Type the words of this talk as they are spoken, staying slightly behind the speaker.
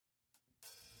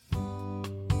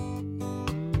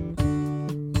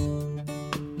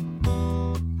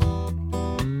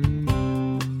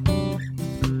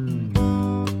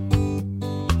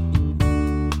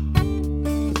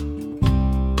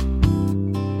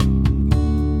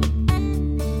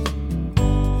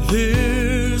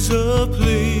There's a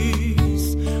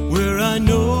place where I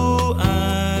know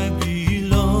I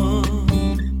belong,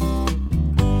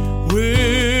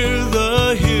 where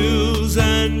the hills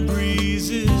and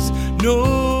breezes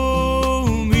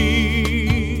know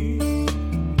me,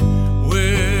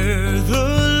 where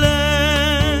the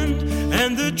land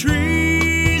and the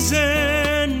trees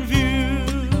and view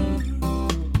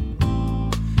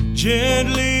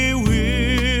gently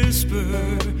whisper,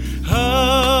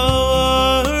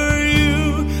 how are you?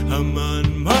 I'm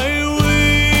on my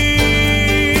way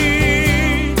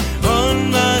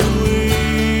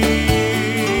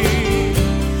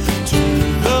to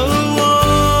the one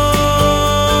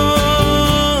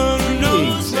who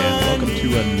knows And welcome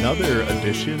to another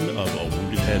edition of A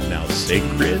Wounded Head Now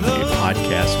Sacred, a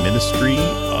podcast ministry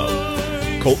of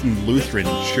Colton Lutheran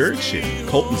Church in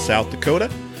Colton, South Dakota.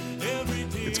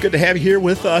 It's good to have you here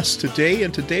with us today,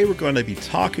 and today we're going to be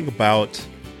talking about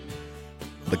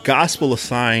the gospel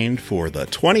assigned for the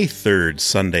 23rd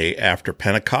Sunday after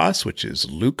Pentecost, which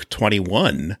is Luke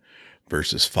 21,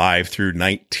 verses 5 through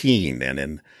 19. And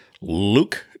in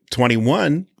Luke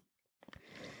 21,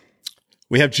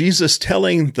 we have Jesus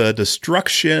telling the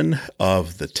destruction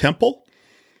of the temple.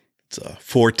 It's a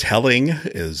foretelling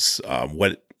is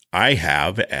what I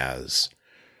have as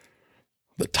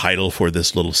the title for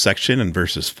this little section in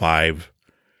verses 5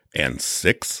 and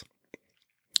 6,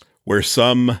 where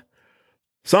some,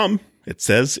 it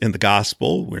says in the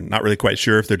gospel, we're not really quite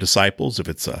sure if they're disciples, if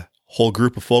it's a whole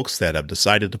group of folks that have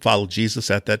decided to follow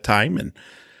Jesus at that time. And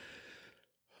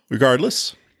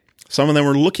regardless, some of them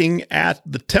were looking at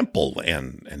the temple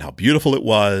and how beautiful it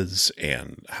was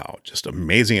and how just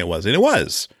amazing it was. And it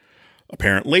was,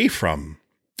 apparently, from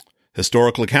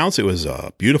historical accounts, it was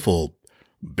a beautiful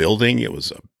building. It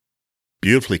was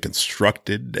beautifully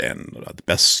constructed and the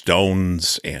best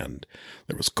stones, and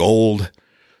there was gold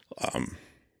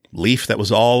leaf that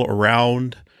was all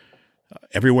around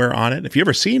everywhere on it. If you've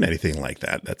ever seen anything like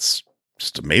that, that's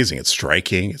just amazing. It's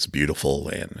striking. It's beautiful.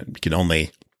 And you can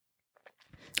only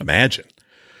imagine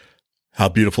how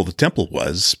beautiful the temple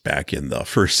was back in the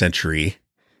first century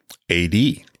AD.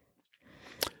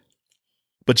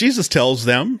 But Jesus tells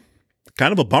them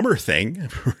kind of a bummer thing,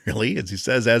 really, as he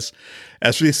says, as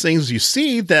for these things you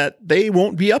see, that they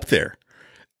won't be up there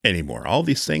anymore. All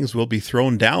these things will be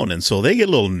thrown down. And so they get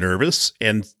a little nervous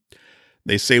and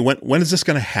they say, when is this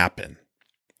going to happen?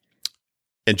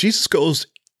 And Jesus goes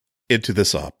into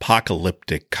this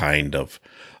apocalyptic kind of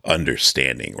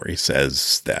understanding where he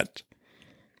says that,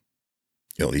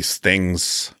 these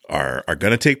things are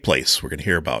going to take place. We're going to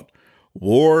hear about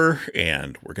war,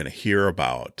 and we're going to hear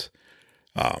about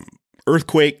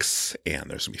earthquakes, and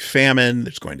there's going to be famine,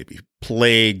 there's going to be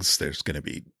plagues, there's going to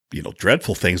be,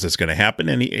 dreadful things that's going to happen,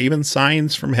 and even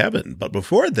signs from heaven. But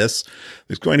before this,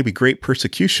 there's going to be great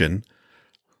persecution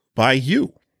by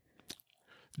you,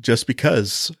 just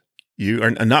because you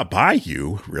are not by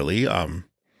you, really,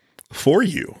 for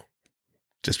you,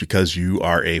 just because you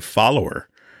are a follower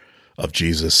of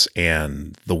Jesus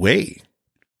and the way.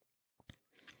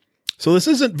 So this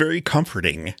isn't very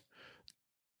comforting, at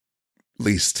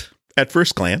least at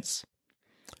first glance,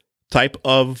 type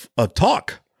of a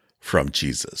talk from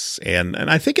Jesus. And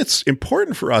I think it's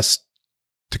important for us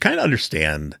to kind of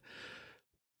understand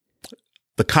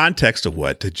the context of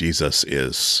what Jesus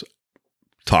is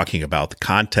talking about, the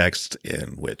context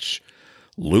in which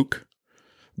Luke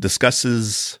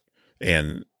discusses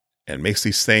and makes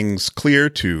these things clear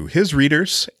to his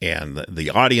readers and the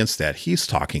audience that he's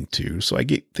talking to. So I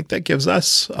think that gives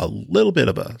us a little bit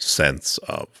of a sense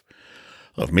of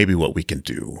maybe what we can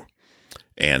do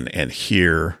and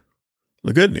hear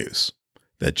the good news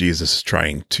that Jesus is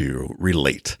trying to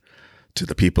relate to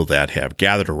the people that have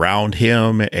gathered around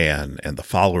him and the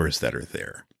followers that are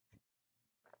there.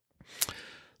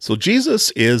 So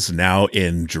Jesus is now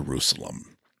in Jerusalem.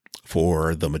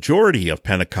 For the majority of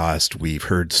Pentecost, we've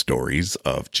heard stories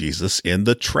of Jesus in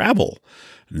the travel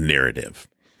narrative.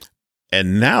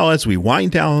 And now as we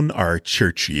wind down our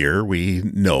church year, we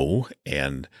know,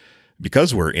 and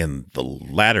because we're in the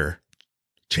latter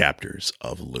chapters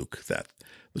of Luke, that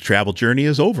the travel journey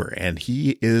is over and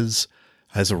he has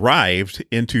arrived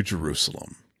into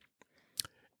Jerusalem.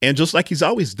 And just like he's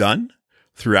always done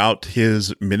throughout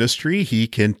his ministry, he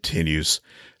continues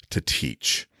to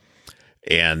teach.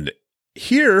 And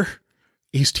here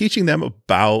he's teaching them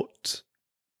about,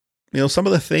 some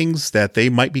of the things that they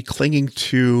might be clinging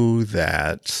to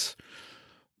that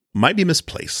might be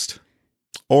misplaced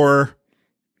or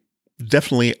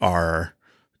definitely are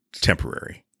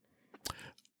temporary.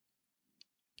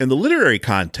 In the literary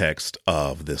context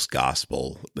of this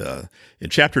gospel, in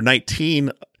chapter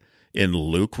 19, in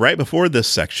Luke, right before this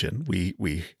section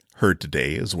we heard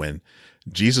today, is when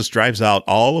Jesus drives out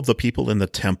all of the people in the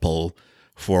temple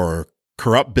for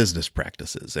corrupt business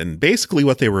practices. And basically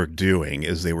what they were doing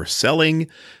is they were selling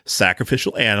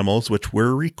sacrificial animals, which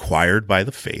were required by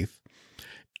the faith,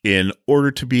 in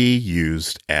order to be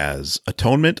used as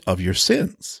atonement of your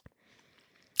sins.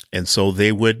 And so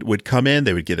they would come in,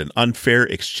 they would get an unfair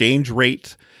exchange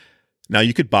rate. Now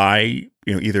you could buy,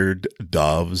 either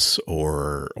doves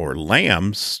or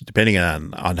lambs, depending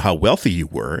on how wealthy you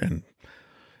were. And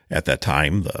at that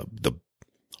time, the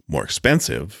more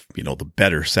expensive, the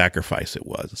better sacrifice it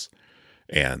was,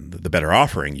 and the better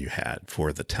offering you had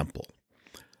for the temple.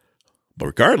 But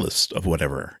regardless of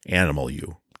whatever animal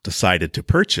you decided to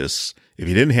purchase, if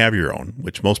you didn't have your own,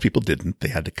 which most people didn't, they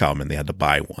had to come and they had to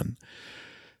buy one,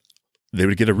 they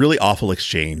would get a really awful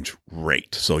exchange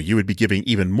rate. So you would be giving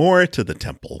even more to the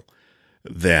temple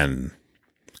than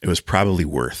it was probably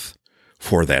worth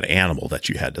for that animal that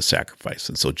you had to sacrifice.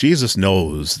 And so Jesus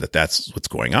knows that that's what's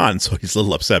going on, so he's a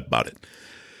little upset about it.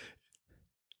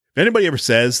 If anybody ever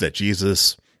says that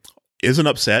Jesus isn't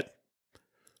upset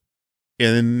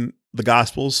in the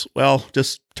Gospels, well,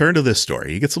 just turn to this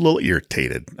story. He gets a little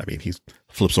irritated. I mean, he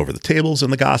flips over the tables in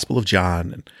the Gospel of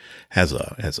John and has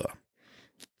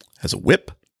a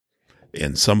whip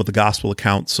in some of the Gospel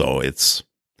accounts. So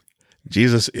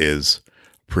Jesus is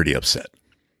pretty upset.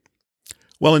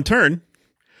 Well, in turn,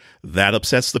 that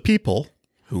upsets the people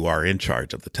who are in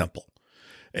charge of the temple.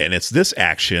 And it's this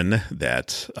action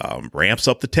that ramps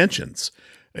up the tensions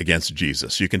against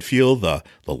Jesus. You can feel the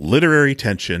literary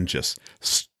tension just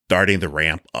starting to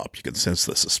ramp up. You can sense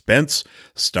the suspense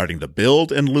starting to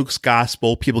build in Luke's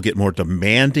gospel. People get more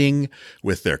demanding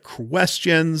with their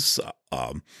questions.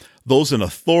 Those in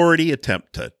authority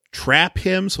attempt to trap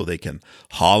him so they can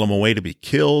haul him away to be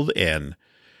killed. And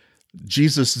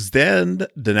Jesus then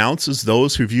denounces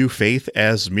those who view faith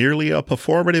as merely a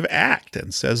performative act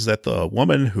and says that the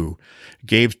woman who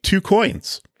gave 2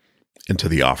 coins into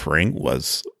the offering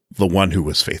was the one who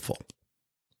was faithful.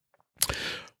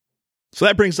 So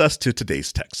that brings us to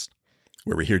today's text,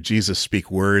 where we hear Jesus speak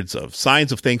words of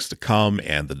signs of things to come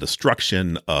and the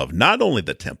destruction of not only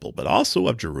the temple, but also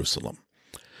of Jerusalem.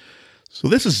 So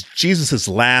this is Jesus'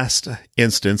 last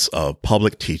instance of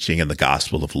public teaching in the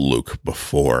Gospel of Luke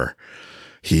before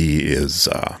he is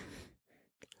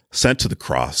sent to the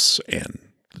cross and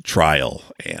the trial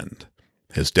and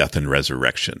his death and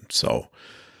resurrection. So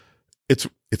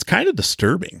it's kind of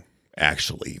disturbing,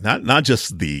 actually, not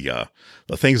just the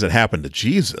things that happened to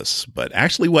Jesus, but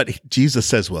actually what Jesus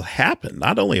says will happen,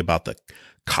 not only about the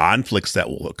conflicts that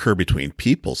will occur between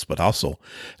peoples, but also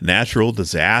natural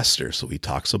disasters. So he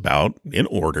talks about, in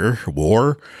order,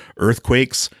 war,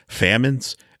 earthquakes,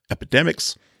 famines,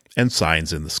 epidemics, and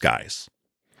signs in the skies.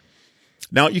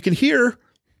 Now you can hear,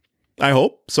 I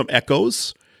hope, some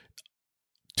echoes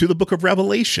to the book of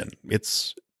Revelation.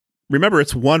 Remember,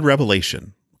 it's one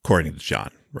revelation, according to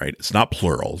John, right? It's not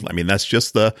plural. I mean, that's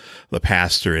just the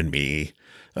pastor and me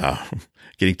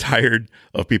getting tired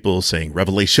of people saying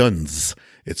revelations.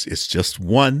 It's just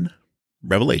one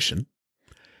revelation.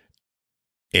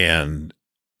 And,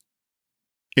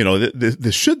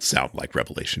 this should sound like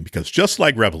Revelation, because just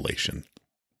like Revelation,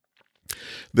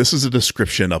 this is a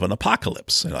description of an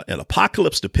apocalypse. An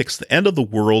apocalypse depicts the end of the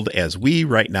world as we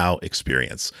right now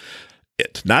experience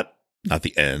it. Not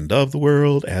the end of the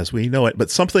world as we know it, but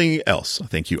something else.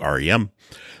 Thank you, REM.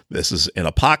 This is an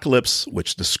apocalypse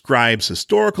which describes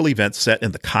historical events set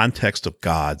in the context of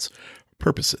God's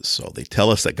purposes. So they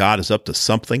tell us that God is up to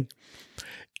something,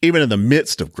 even in the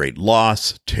midst of great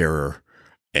loss, terror,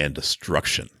 and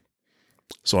destruction.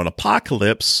 So an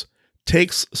apocalypse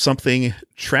takes something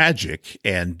tragic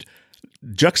and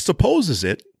juxtaposes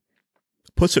it,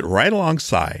 puts it right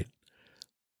alongside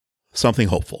something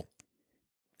hopeful.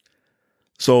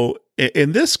 So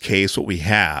in this case, what we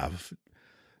have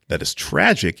that is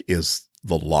tragic is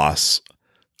the loss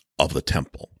of the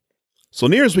temple. So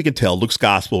near as we can tell, Luke's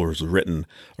gospel was written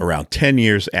around 10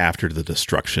 years after the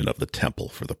destruction of the temple.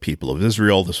 For the people of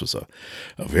Israel, this was a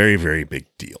very, very big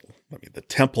deal. I mean, the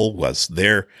temple was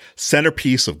their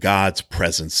centerpiece of God's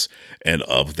presence and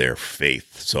of their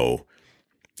faith. So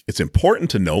it's important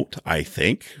to note, I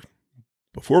think,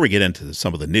 before we get into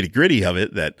some of the nitty-gritty of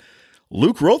it, that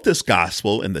Luke wrote this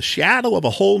gospel in the shadow of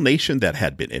a whole nation that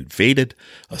had been invaded,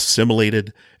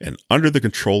 assimilated, and under the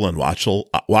control and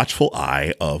watchful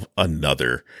eye of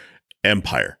another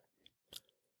empire.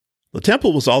 The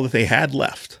temple was all that they had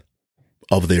left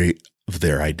of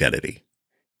their identity.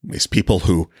 These people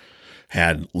who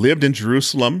had lived in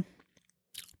Jerusalem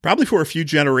probably for a few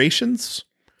generations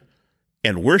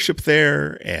and worshiped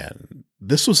there and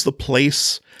this was the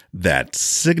place that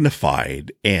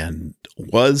signified and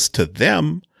was to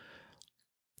them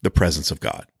the presence of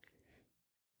God.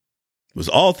 It was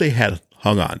all they had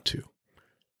hung on to.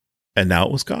 And now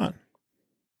it was gone.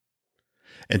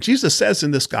 And Jesus says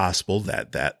in this gospel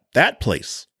that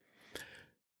place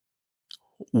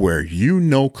where you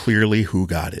know clearly who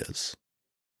God is,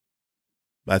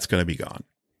 that's going to be gone.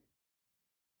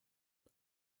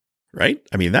 Right?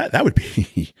 I mean, that would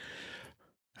be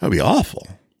awful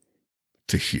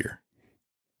to hear.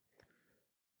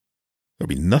 There'll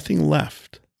be nothing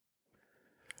left.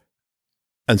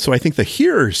 And so I think the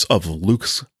hearers of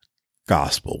Luke's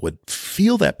gospel would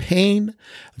feel that pain,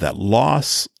 that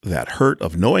loss, that hurt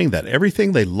of knowing that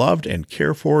everything they loved and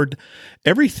cared for,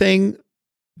 everything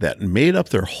that made up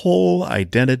their whole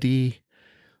identity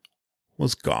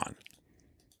was gone.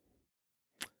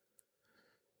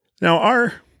 Now,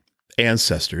 our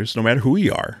ancestors, no matter who we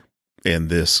are in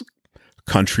this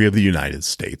country of the United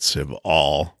States, have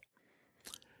all,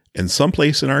 in some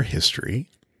place in our history,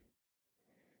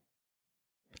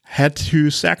 had to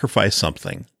sacrifice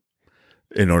something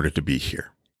in order to be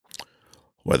here.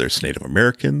 Whether it's Native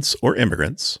Americans or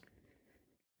immigrants,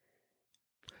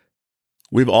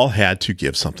 we've all had to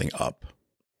give something up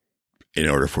in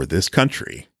order for this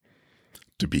country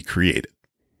to be created.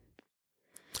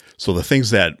 So the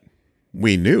things that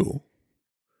we knew,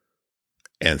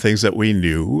 and things that we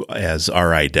knew as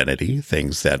our identity,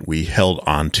 things that we held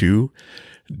onto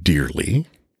dearly,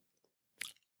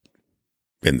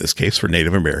 in this case for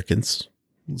Native Americans,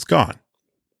 it's gone.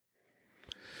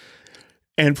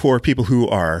 And for people who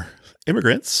are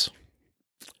immigrants,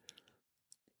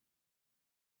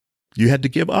 you had to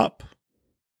give up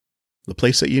the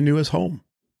place that you knew as home.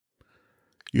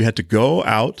 You had to go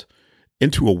out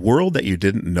into a world that you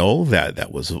didn't know,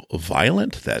 that was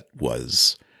violent, that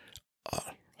was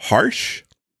harsh,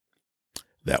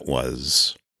 that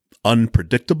was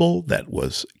unpredictable, that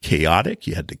was chaotic.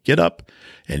 You had to get up,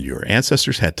 and your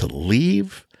ancestors had to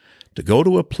leave to go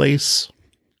to a place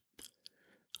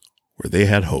where they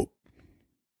had hope,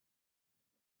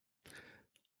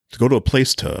 to go to a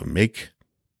place to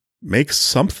make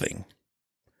something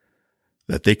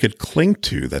that they could cling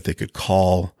to, that they could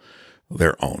call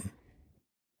their own.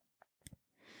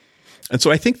 And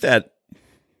so I think that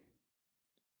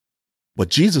what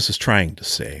Jesus is trying to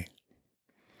say,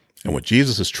 and what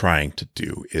Jesus is trying to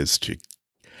do, is to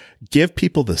give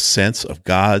people the sense of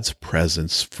God's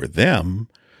presence for them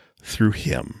through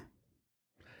Him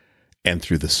and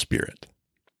through the Spirit.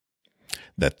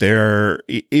 That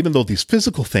even though these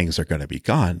physical things are going to be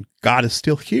gone, God is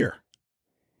still here.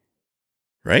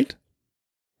 Right?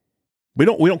 We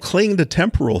don't cling to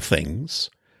temporal things.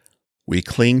 We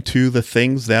cling to the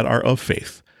things that are of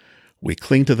faith. We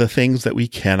cling to the things that we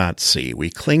cannot see.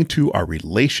 We cling to our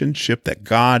relationship that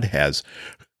God has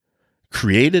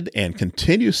created and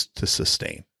continues to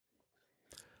sustain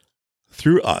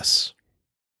through us,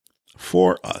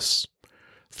 for us,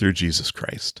 through Jesus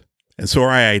Christ. And so our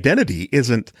identity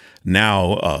isn't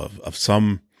now of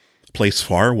some place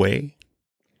far away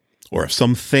or of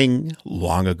something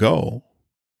long ago.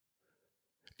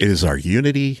 It is our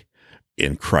unity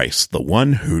in Christ, the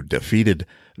one who defeated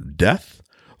death,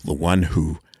 the one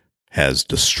who has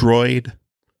destroyed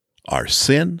our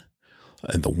sin,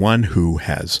 and the one who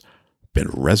has been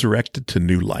resurrected to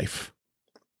new life.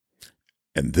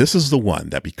 And this is the one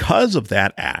that, because of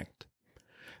that act,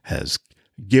 has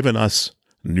given us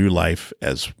new life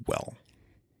as well.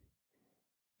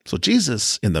 So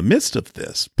Jesus, in the midst of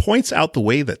this, points out the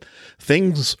way that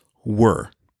things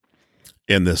were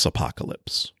in this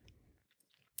apocalypse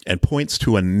and points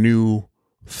to a new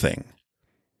thing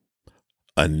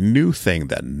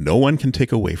that no one can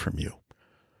take away from you,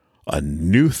 a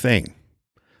new thing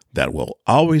that will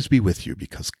always be with you,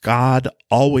 because God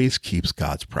always keeps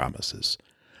God's promises.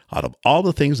 Out of all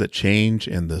the things that change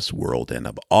in this world and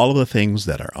of all of the things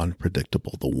that are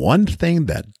unpredictable, the one thing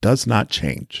that does not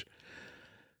change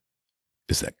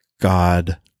is that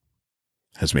God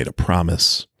has made a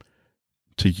promise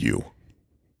to you.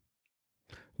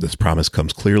 This promise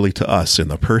comes clearly to us in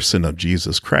the person of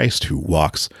Jesus Christ, who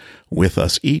walks with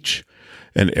us each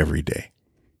and every day.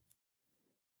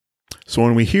 So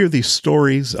when we hear these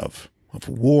stories of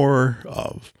war,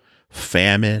 of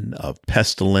famine, of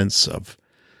pestilence, of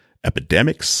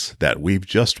epidemics that we've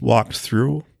just walked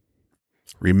through,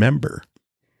 remember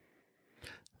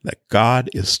that God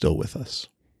is still with us.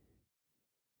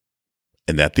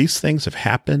 And that these things have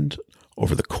happened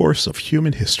over the course of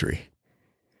human history.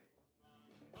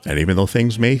 And even though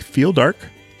things may feel dark,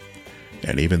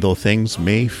 and even though things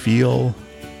may feel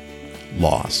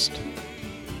lost,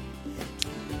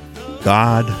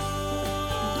 God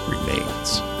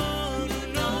remains.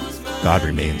 God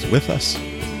remains with us.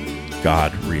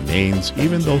 God remains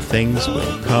even though things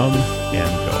will come and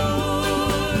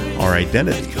go. Our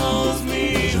identity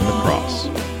is in the cross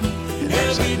and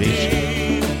our salvation